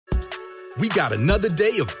We got another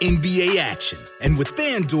day of NBA action. And with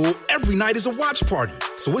FanDuel, every night is a watch party.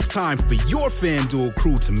 So it's time for your FanDuel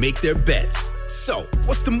crew to make their bets. So,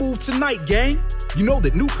 what's the move tonight, gang? You know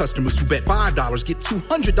that new customers who bet $5 get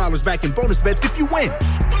 $200 back in bonus bets if you win.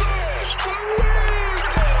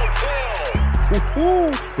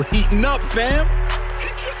 Woohoo! We're heating up, fam.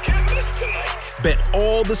 Bet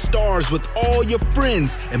all the stars with all your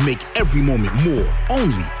friends and make every moment more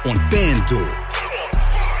only on FanDuel.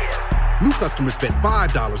 New customers bet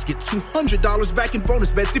 $5, get $200 back in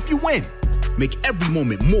bonus bets if you win. Make every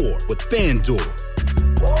moment more with FanDuel.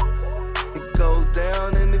 It goes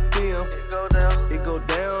down in the DM. It go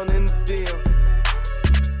down in the DM.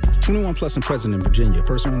 21 plus and present in Virginia.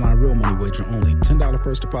 First online real money wager only. $10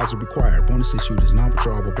 first deposit required. Bonus issued is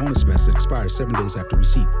non-withdrawable bonus bets that expires 7 days after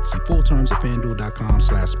receipt. See full terms at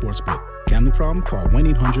FanDuel.com/sportsbook. Gambling problem? Call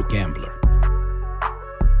 1-800-GAMBLER.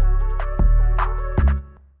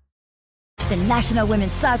 The National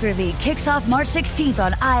Women's Soccer League kicks off March 16th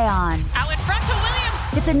on ION. Out in front to Williams.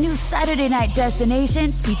 It's a new Saturday night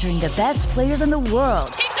destination featuring the best players in the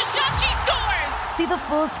world. Takes a shot, she scores! See the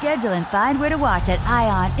full schedule and find where to watch at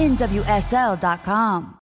IONNWSL.com.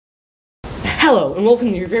 Hello, and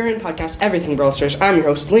welcome to your very own podcast, Everything Brawlers. I'm your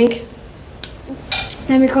host, Link.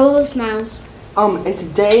 I'm your co-host, Miles. And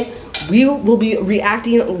today we will be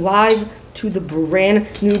reacting live to the brand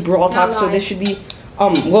new Brawl Talk. So this should be,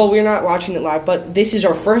 well, we're not watching it live, but this is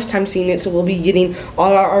our first time seeing it, so we'll be getting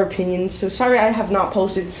all our opinions. So sorry I have not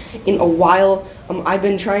posted in a while. I've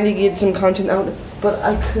been trying to get some content out, but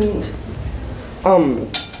I couldn't.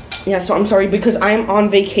 Yeah, so I'm sorry because I am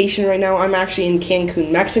on vacation right now. I'm actually in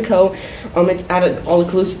Cancun, Mexico. It's at an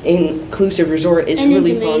all-inclusive resort. It's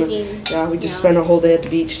really fun. Yeah, we just spent a whole day at the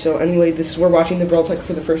beach. So anyway, we're watching the Brawl Talk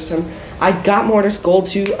for the first time. I got Mortis Gold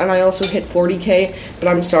too, and I also hit 40K. But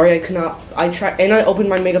I'm sorry I could not. I tried, and I opened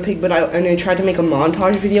my Mega Pig, but I tried to make a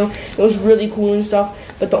montage video. It was really cool and stuff.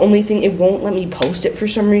 But the only thing, it won't let me post it for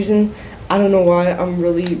some reason. I don't know why. I'm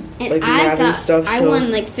really mad and stuff. I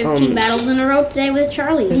won 15 battles in a row today with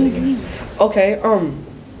Charlie. Okay.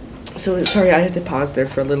 So sorry, I had to pause there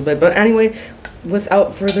for a little bit. But anyway,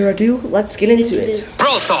 without further ado, let's get into it.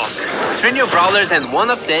 Brawl Talk. 3 new brawlers and one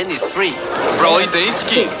of them is free. Brawly Day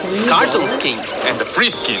skins. Cartoon skins. And the free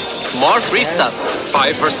skin. More free stuff.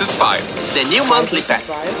 5 versus 5. The new monthly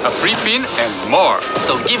pass. A free pin and more.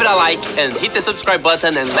 So give it a like and hit the subscribe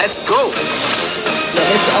button and let's go.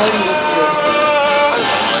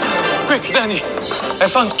 Quick, Danny. I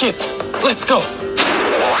found Kit. Let's go.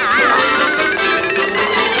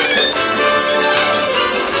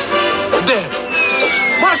 There.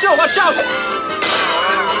 Marshall, watch out!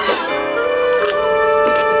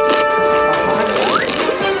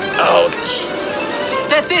 Ouch.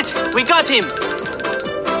 That's it. We got him.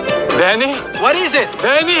 Danny? What is it?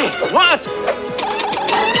 Danny! What?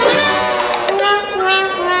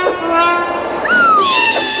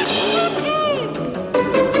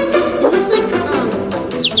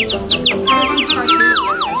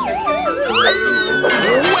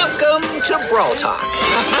 Welcome to Brawl Talk.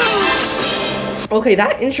 Okay,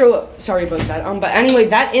 that intro. Sorry about that. But anyway,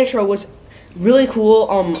 that intro was really cool.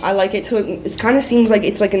 I like it. So it kind of seems like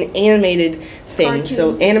it's like an animated thing. Cartoon.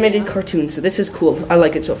 So animated cartoon. So this is cool. I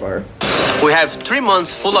like it so far. We have 3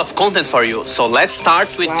 months full of content for you. So let's start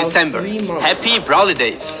with December. Happy Brawly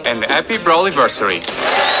Days. And happy Brawliversary.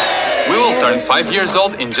 We will turn 5 years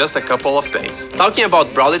old in just a couple of days. Talking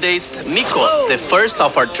about Brawly Days, Miko, the first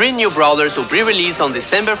of our 3 new brawlers, will be released on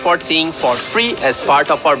December 14 for free as part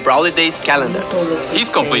of our Brawly Days calendar. He's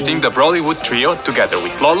completing the Brawlywood trio together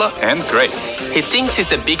with Lola and Gray. He thinks he's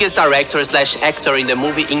the biggest director/actor in the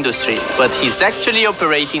movie industry, but he's actually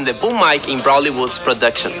operating the boom mic in Brawlywood's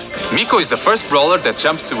productions. Miko is the first brawler that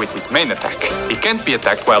jumps with his main attack. He can't be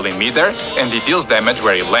attacked while in midair, and he deals damage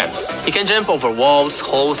where he lands. He can jump over walls,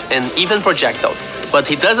 holes, and even projectiles, but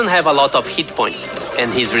he doesn't have a lot of hit points, and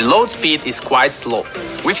his reload speed is quite slow.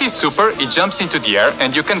 With his super, he jumps into the air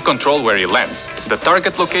and you can control where he lands. The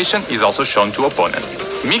target location is also shown to opponents.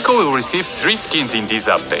 Miko will receive 3 skins in this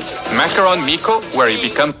update. Macaron Miko, where he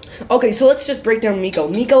becomes... Okay, so let's just break down Miko.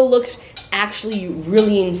 Miko looks actually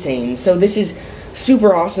really insane. So this is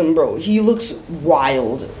super awesome, bro. He looks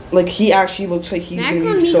wild. Like, he actually looks like he's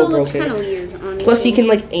gonna be so broken. Looks kind of weird, honestly. Plus, he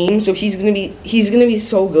can aim, so he's gonna be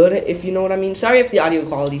so good, if you know what I mean. Sorry if the audio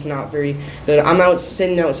quality's not very good. I'm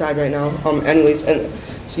sitting outside right now. Anyways, and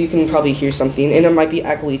so you can probably hear something, and it might be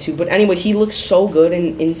echoey too. But anyway, he looks so good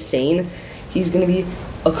and insane. He's gonna be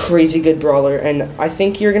a crazy good brawler, and I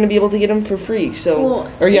think you're gonna be able to get him for free. So,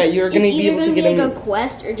 you're gonna be able to get him. It's either gonna be like a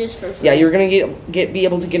quest or just for free. Yeah, you're gonna be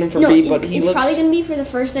able to get him for free. But it's probably gonna be for the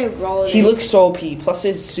first day of Brawl. He looks so OP. Plus,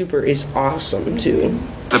 his super is awesome too.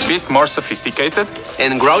 It's a bit more sophisticated.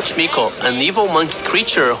 And Grouch Miko, an evil monkey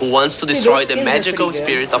creature who wants to destroy the magical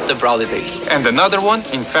spirit of the Brawly Days. And another one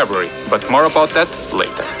in February, but more about that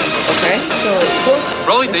later. Okay, so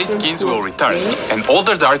Brawly Day skins will return, and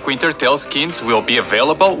older Dark Winter Tail skins will be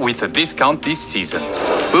available with a discount this season.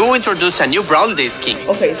 We will introduce a new Brawly Day skin.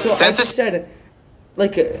 Okay, so I just said,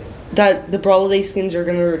 that the Brawl Day skins are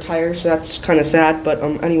gonna retire, so that's kind of sad. But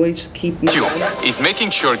anyways, keep. Two is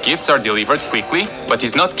making sure gifts are delivered quickly, but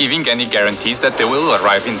is not giving any guarantees that they will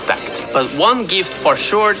arrive intact. But one gift for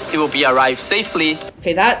sure, it will be arrived safely.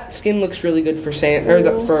 Okay, that skin looks really good for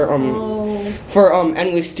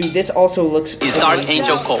anyways, dude, this also looks. Is Dark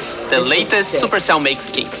Angel Cold, the latest Supercell make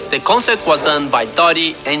skin. The concept was done by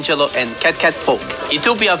Dottie, Angelo, and Cat Poke. It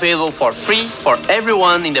will be available for free for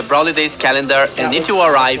everyone in the Brawly Days calendar, and it will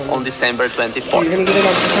arrive on December 24th. You're gonna get it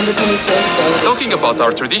on December 24th. Talking about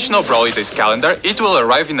our traditional Brawly Days calendar, it will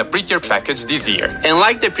arrive in a prettier package this year. And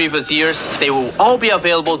like the previous years, they will all be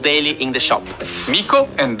available daily in the shop. Miko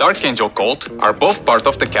and Dark Angel Colt are both part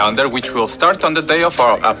of the calendar, which will start on the day of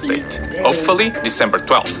our update, hopefully December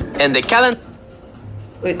 12th. And the calendar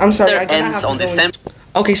I'm sorry, ends on December.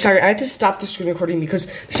 Okay, sorry, I had to stop the screen recording because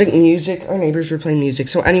there's like music. Our neighbors were playing music.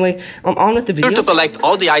 So anyway, on with the video. To collect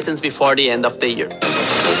all the items before the end of the year.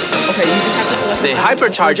 Okay, you just have to collect the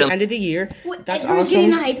hypercharge end of the year. That's awesome.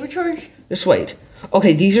 Getting a hypercharge? Just wait.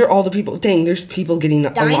 Okay, these are all the people. Dang, there's people getting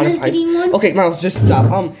a lot of getting one? Okay, Miles, just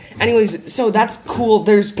stop. Anyways, so that's cool.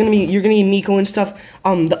 You're gonna get Miko and stuff.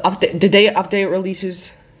 The day update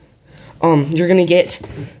releases, you're gonna get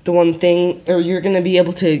the one thing, or you're gonna be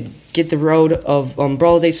able to get the road of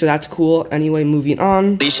Brawl Day, so that's cool. Anyway, moving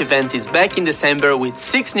on. This event is back in December with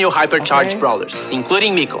 6 new hypercharged brawlers,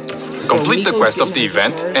 including Miko. Complete the quest of the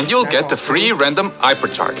event, and you'll get a free random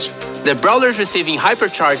hypercharge. The brawlers receiving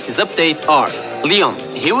hypercharge this update are Leon.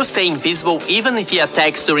 He will stay invisible even if he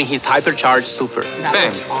attacks during his hypercharged super.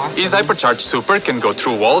 Fang. His hypercharged super can go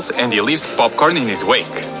through walls, and he leaves popcorn in his wake.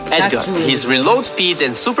 Edgar. His reload speed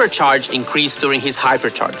and supercharge increase during his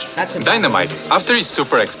hypercharge. Dynamite. After his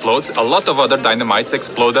super explodes, a lot of other dynamites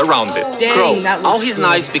explode around it. Crow. All his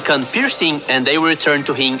knives become piercing and they will return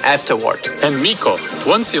to him afterward. And Miko.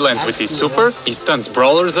 Once he lands with his super, he stuns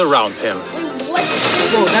brawlers around him.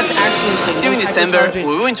 Bro, that's actually still in December, we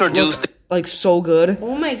will introduce like so good.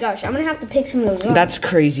 Oh my gosh, I'm gonna have to pick some of those up. That's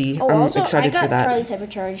crazy. I'm excited for that. Charlie's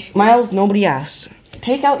hypercharge. Miles, nobody asked.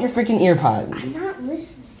 Take out your freaking earpod. I'm not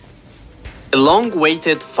listening. A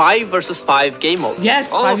long-awaited 5 vs 5 game mode.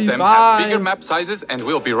 Yes, all of them have bigger map sizes and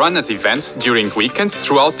will be run as events during weekends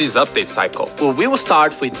throughout this update cycle. We will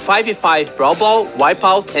start with 5v5 Brawl Ball,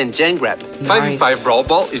 Wipeout, and Gen Grab. 5v5 Brawl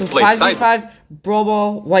Ball is played side. 5v5 Brawl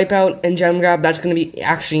Ball, Wipeout, and Gem Grab. That's going to be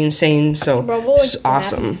actually insane. So it's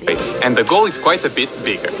awesome. And the goal is quite a bit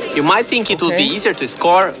bigger. You might think it would be easier to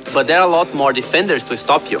score, but there are a lot more defenders to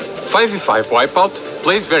stop you. 5v5 Wipeout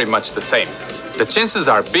plays very much the same. The chances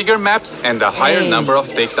are bigger maps and a higher number of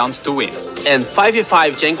takedowns to win. And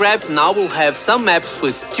 5v5 Gen Grab now will have some maps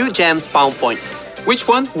with 2 gem spawn points. Which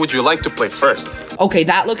one would you like to play first? Okay,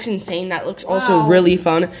 that looks insane. That looks also really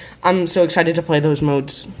fun. I'm so excited to play those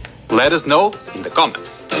modes. Let us know in the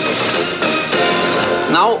comments.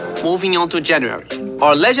 Now, moving on to January.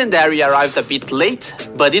 Our legendary arrived a bit late,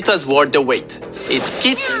 but it was worth the wait. It's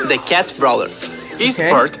Kit, the cat brawler. He's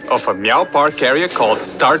part of a Meow Park area called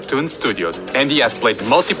Startoon Studios, and he has played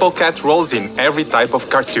multiple cat roles in every type of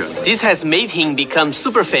cartoon. This has made him become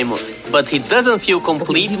super famous, but he doesn't feel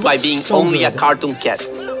complete by being only a cartoon cat,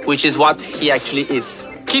 which is what he actually is.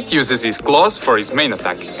 Kit uses his claws for his main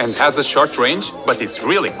attack and has a short range, but is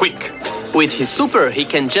really quick. With his super, he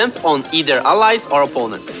can jump on either allies or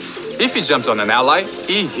opponents. If he jumps on an ally,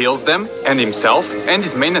 he heals them and himself, and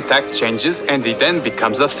his main attack changes and he then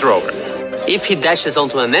becomes a thrower. If he dashes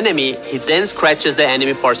onto an enemy, he then scratches the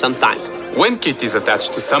enemy for some time. When Kit is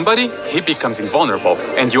attached to somebody, he becomes invulnerable,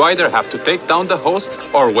 and you either have to take down the host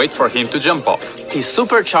or wait for him to jump off. He's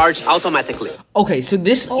supercharged automatically. Okay, so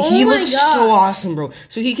he looks so awesome, bro.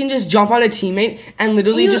 So he can just jump on a teammate and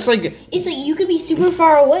literally just like... It's like you could be super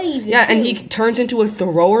far away even. Yeah, and he turns into a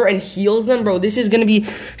thrower and heals them, bro. This is going to be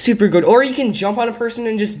super good. Or he can jump on a person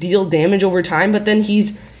and just deal damage over time, but then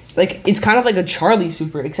he's... Like, it's kind of like a Charlie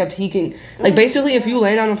super, except he can... Like, basically, if you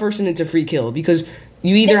land on a person, it's a free kill. Because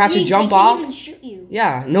you either have to They jump can't off. even shoot you.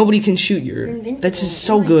 Yeah, nobody can shoot you. invincible. That's just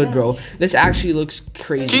so good, bro. This actually looks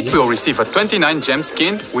crazy. Kit will receive a 29 gem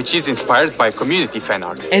skin, which is inspired by community fan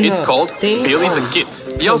art. And It's the called thing- Billy the Kid.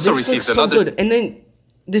 He Bro, also this receives looks so another. good. And then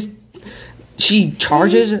this, she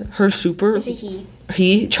charges her super. It's a he.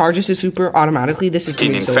 He charges his super automatically. This is Skin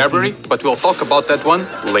gonna in be so February, OP. but we'll talk about that one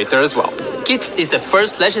later as well. Kit is the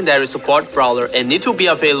first legendary support brawler and it will be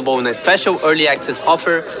available in a special early access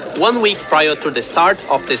offer 1 week prior to the start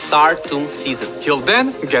of the Star Toon season. He'll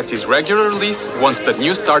then get his regular release once the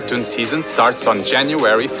new Star Toon season starts on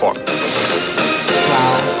January 4th.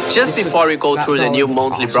 Just before we go that through the brawler new looks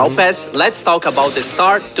monthly awesome. Brawl Pass, let's talk about the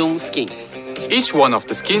Star Toon skins. Each one of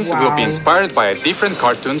the skins will be Wow. inspired by a different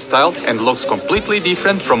cartoon style and looks completely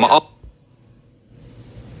different from all.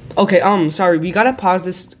 Okay, sorry, we gotta pause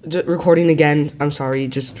this recording again. I'm sorry,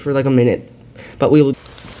 just for like a minute, but we will.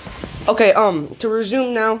 Okay, to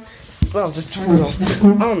resume now. Well, just turn it off.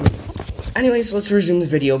 Anyways, let's resume the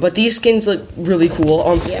video. But these skins look really cool.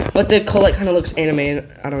 But the color kind of looks anime, and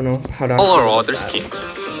I don't know how to. All our other skins.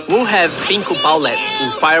 We'll have Pinku Paulette,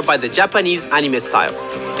 inspired by the Japanese anime style,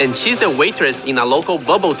 and she's the waitress in a local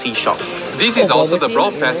bubble tea shop. This is also the bubble tea,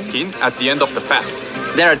 Brawl Pass yeah. skin at the end of the pass.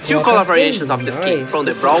 There are two Brawl color Pass skin? variations of the skin Nice. from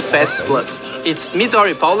the Brawl Pass Plus. It's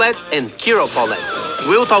Midori Paulette and Kiro Paulette.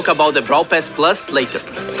 We'll talk about the Brawl Pass Plus later.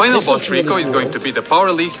 Final This boss looks really Rico is cool. going to be the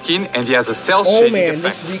Power League skin and he has a cell Oh, shading man, this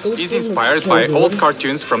effect. Rico He's skin inspired looks so by old good.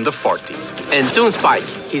 cartoons from the 40s. And Toon Spike,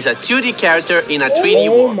 he's a 2D character in a 3D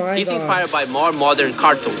Oh world. my He's God. inspired by more modern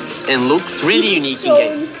cartoons and looks really unique in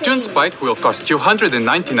game. Toon Spike will cost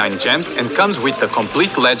 299 gems and comes with the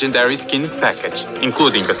complete legendary skin package,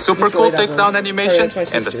 including a super cool that one. takedown animation Sorry,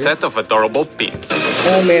 that's my and a sister. set of adorable pins.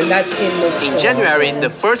 Oh man, that skin looks. In so January, awesome. the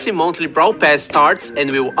first monthly Brawl Pass starts and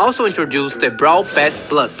we will also introduce the Brawl Pass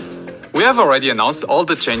Plus. We have already announced all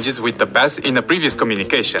the changes with the pass in a previous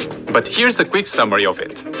communication, but here's a quick summary of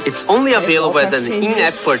it. It's only available Brawl as Pass an changes?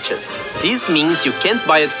 in-app purchase. This means you can't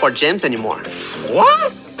buy it for gems anymore.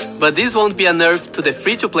 What? But this won't be a nerf to the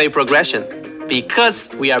free-to-play progression, because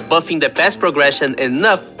we are buffing the pass progression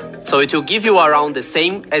enough so it will give you around the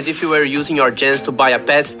same as if you were using your gems to buy a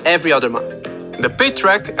pass every other month. The pay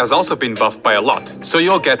track has also been buffed by a lot, so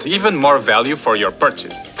you'll get even more value for your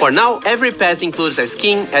purchase. For now, every pass includes a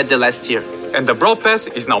skin at the last tier. And the Brawl Pass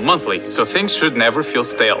is now monthly, so things should never feel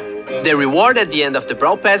stale. The reward at the end of the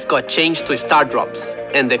Brawl Pass got changed to Star Drops,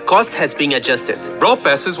 and the cost has been adjusted. Brawl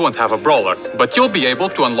Passes won't have a brawler, but you'll be able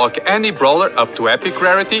to unlock any brawler up to epic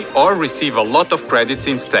rarity or receive a lot of credits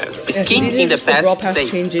instead. The Yeah, so skin these are in the just Brawl pass Pass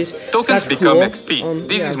stays. changes. Tokens That's become cool. XP.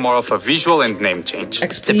 This Yeah. is more of a visual and name change.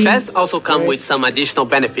 XP. The pass also comes with Nice. some additional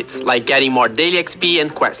benefits, like getting more daily XP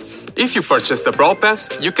and quests. If you purchase the Brawl Pass,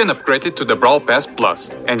 you can upgrade it to the Brawl Pass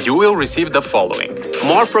Plus, and you will receive the following.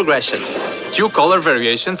 More progression, 2 color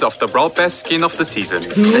variations of the Brawl Pass skin of the season,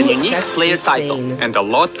 a unique That's player title. insane. and a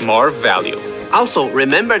lot more value. Also,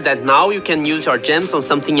 remember that now you can use your gems on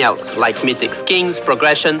something else, like mythic skins,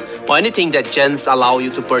 progression, or anything that gems allow you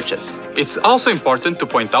to purchase. It's also important to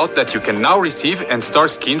point out that you can now receive and store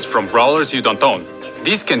skins from brawlers you don't own.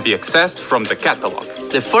 These can be accessed from the catalog.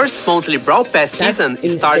 The first monthly Brawl Pass That's season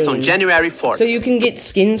starts on insane. January 4th. So you can get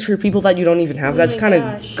skins for people that you don't even have. That's my kind of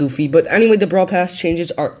gosh. goofy. But anyway, the Brawl Pass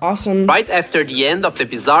changes are awesome. Right after the end of the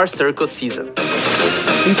Bizarre Circus season.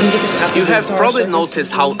 You can get this after You the have Star probably Circus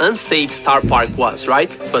noticed season. how unsafe Star Park was,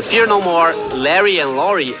 right? But fear no more, Larry and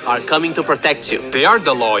Lori are coming to protect you. They are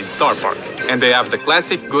the law in Star Park, and they have the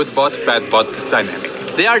classic good bot, bad bot dynamic.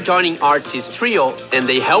 They are joining Archie's trio and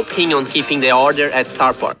they help him on keeping the order at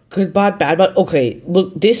Star Park. Good bot, bad bot. Okay,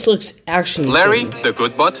 look, this looks actually Larry, insane. the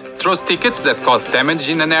good bot, throws tickets that cause damage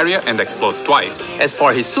in an area and explode twice. As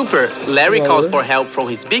for his super, Larry calls for help from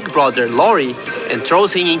his big brother Lori and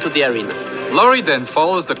throws him into the arena. Lori then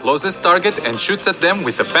follows the closest target and shoots at them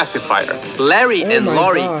with a pacifier. Larry and my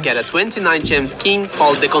Lori gosh. get a 29 gem skin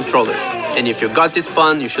called the Controllers. And if you got this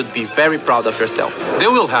pun, you should be very proud of yourself. They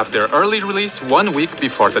will have their early release 1 week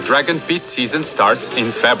before the Dragon Pit season starts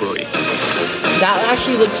in February. That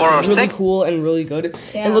actually looks For our really cool and really good.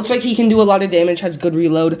 Yeah. It looks like he can do a lot of damage, has good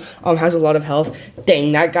reload, has a lot of health.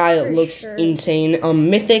 Dang, that guy looks sure. insane.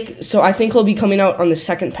 Mythic, so I think he'll be coming out on the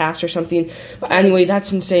second pass or something. But anyway,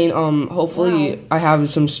 that's insane. Hopefully Wow. I have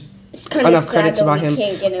some It's kind enough of credits sad that about we him.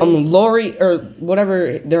 can't get him. Lori or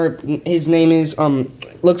whatever his name is,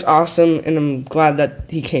 looks awesome, and I'm glad that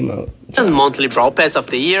he came out. And monthly Brawl Pass of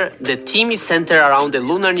the year, the team is centered around the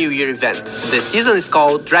Lunar New Year event. The season is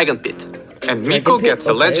called Dragon Pit. And Miko gets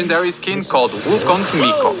a Okay. legendary skin called Wukong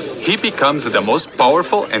Miko. He becomes the most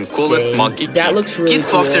powerful and coolest Dang, monkey that king. looks really Kid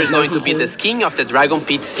Boxer is cool. going to be the skin of the Dragon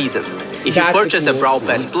Pit season. If you That's purchase the cool. Brawl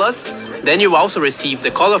Pass Plus, Then you also receive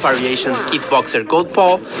the color variation Kit Boxer Gold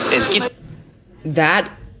Paw and Kit... That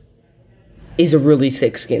is a really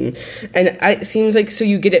sick skin. And it seems like, so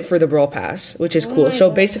you get it for the Brawl Pass, which is cool.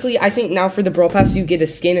 So basically, I think now for the Brawl Pass, you get a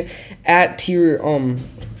skin at tier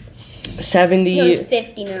 70. No, it's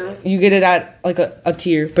 50 now. You get it at like a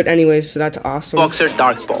tier. But anyways, so that's awesome. Boxer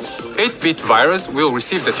Dark Paw. 8-bit Virus will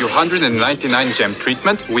receive the 299 gem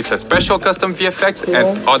treatment with a special custom VFX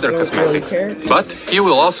and other cosmetics. But he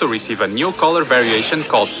will also receive a new color variation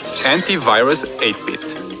called Anti-Virus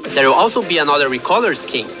 8-bit. There will also be another recolor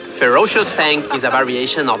skin. Ferocious Fang is a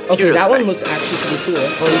variation of Furious that Fang. one looks actually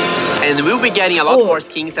pretty cool. And we'll be getting a lot more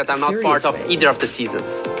skins that are not part of either of the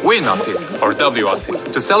seasons. Win Otis, or W Otis,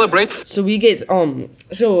 to celebrate. So we get,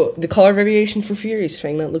 so the color variation for Furious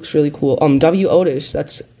Fang, that looks really cool. W Otis,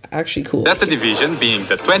 that's actually cool. That the division being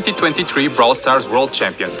the 2023 Brawl Stars World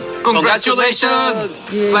Champions. Congratulations!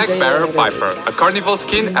 Flag Bearer Piper, a carnival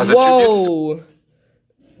skin as a tribute. Whoa!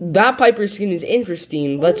 That Piper skin is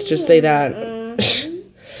interesting, let's just say that.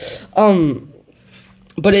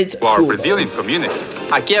 But it's to our cool. Brazilian community.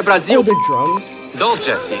 Aqui é Brasil. Oh, the drums. Doll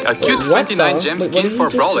Jessie, a cute 29 gem skin for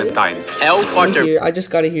Brawlentines. El Quarter. I just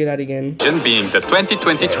gotta hear that again. Being the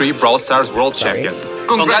 2023 Brawl Stars World Champions.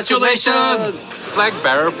 Congratulations! Flag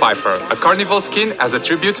Bearer Piper, a carnival skin as a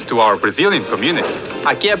tribute to our Brazilian community.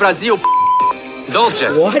 Aqui é Brasil. Doll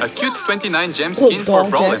Jessie, What? a cute 29 gem skin for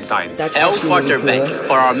Brawlentines. El Quarterback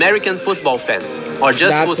for our American football fans. Or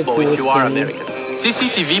just That's a football cool if you are skin. American.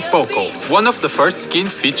 CCTV Poco, one of the first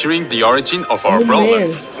skins featuring the origin of our Oh,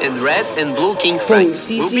 brawlers. man. And Red and Blue King Frank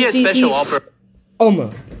will be a special offer.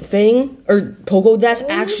 Fang or Pogo, that's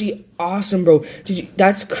actually awesome, bro.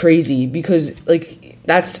 That's crazy because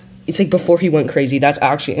it's like before he went crazy. That's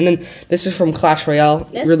actually, and then this is from Clash Royale.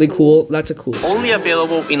 That's really cool. That's a cool. Only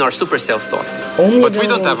available in our Supercell store. But we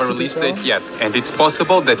don't have a release date yet, and it's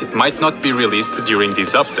possible that it might not be released during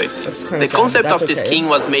this update. The concept of this skin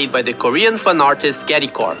was made by the Korean fan artist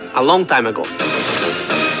Core a long time ago.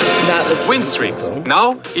 Win streaks.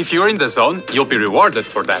 Now, if you're in the zone, you'll be rewarded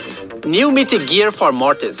for that. New mythic gear for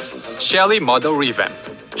Mortis. Shelly model revamp.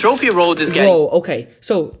 Trophy Road is getting... Whoa, okay.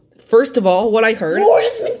 So, first of all, what I heard...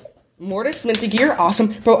 Mortis Mythic Gear, awesome.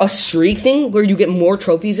 Bro, a streak thing where you get more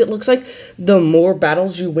trophies, it looks like. The more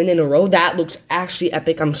battles you win in a row, that looks actually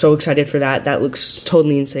epic. I'm so excited for that. That looks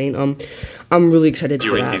totally insane. I'm really excited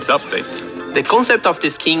during for that. this update. The concept of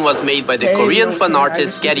this skin was made by the Korean fan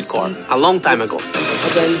artist Core a long time ago.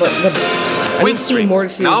 Again, but Win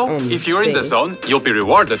streaks. Now, if you're in the zone, you'll be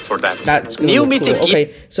rewarded for that. That's New be mythic cool.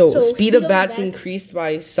 Okay, so speed of bats bats increased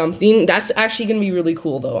by something. That's actually gonna be really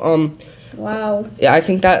cool though. Wow. Yeah, I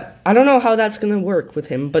think that, I don't know how that's gonna work with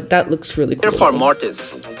him, but that looks really cool. Here for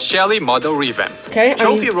Mortis. Shelly model revamp. Okay.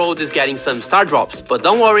 Trophy Road is getting some star drops, but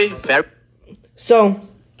don't worry, So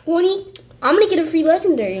 20. I'm gonna get a free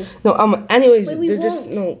legendary. no, anyways, Wait, we they're just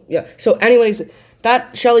won't. no, yeah. So anyways,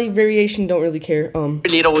 that Shelly variation don't really care.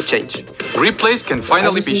 little will change. Replays can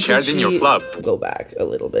finally be shared in your club. Go back a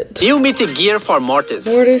little bit. New mythic gear for Mortis.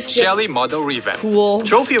 Shelly model revamp. Cool.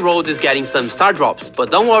 Trophy Road is getting some star drops, but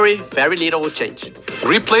don't worry, very little will change.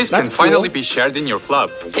 Replays can That's finally cool. be shared in your club.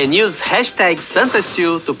 And use hashtag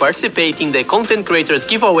SantaStew to participate in the content creators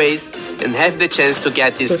giveaways and have the chance to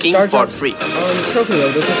get this skin Star for Drops free. Trophy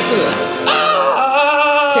Road, which is cool.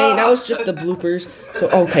 Okay, that was just the bloopers. So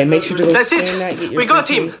okay, make sure to go That's it. scan that, get your We got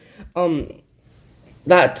free him. skin.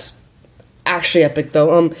 That's actually epic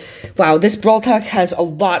though. Wow, this Brawl Talk has a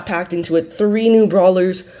lot packed into it. 3 new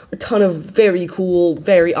brawlers, a ton of very cool,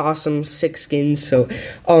 very awesome 6 skins. So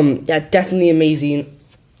yeah, definitely amazing.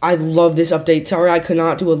 I love this update. Sorry I could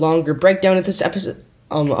not do a longer breakdown of this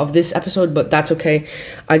episode, but that's okay.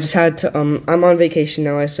 I just had to I'm on vacation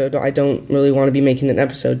now, so I don't really want to be making an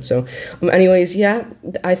episode. So anyways, yeah,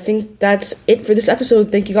 I think that's it for this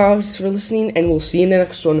episode. Thank you guys for listening, and we'll see you in the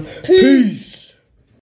next one. Peace.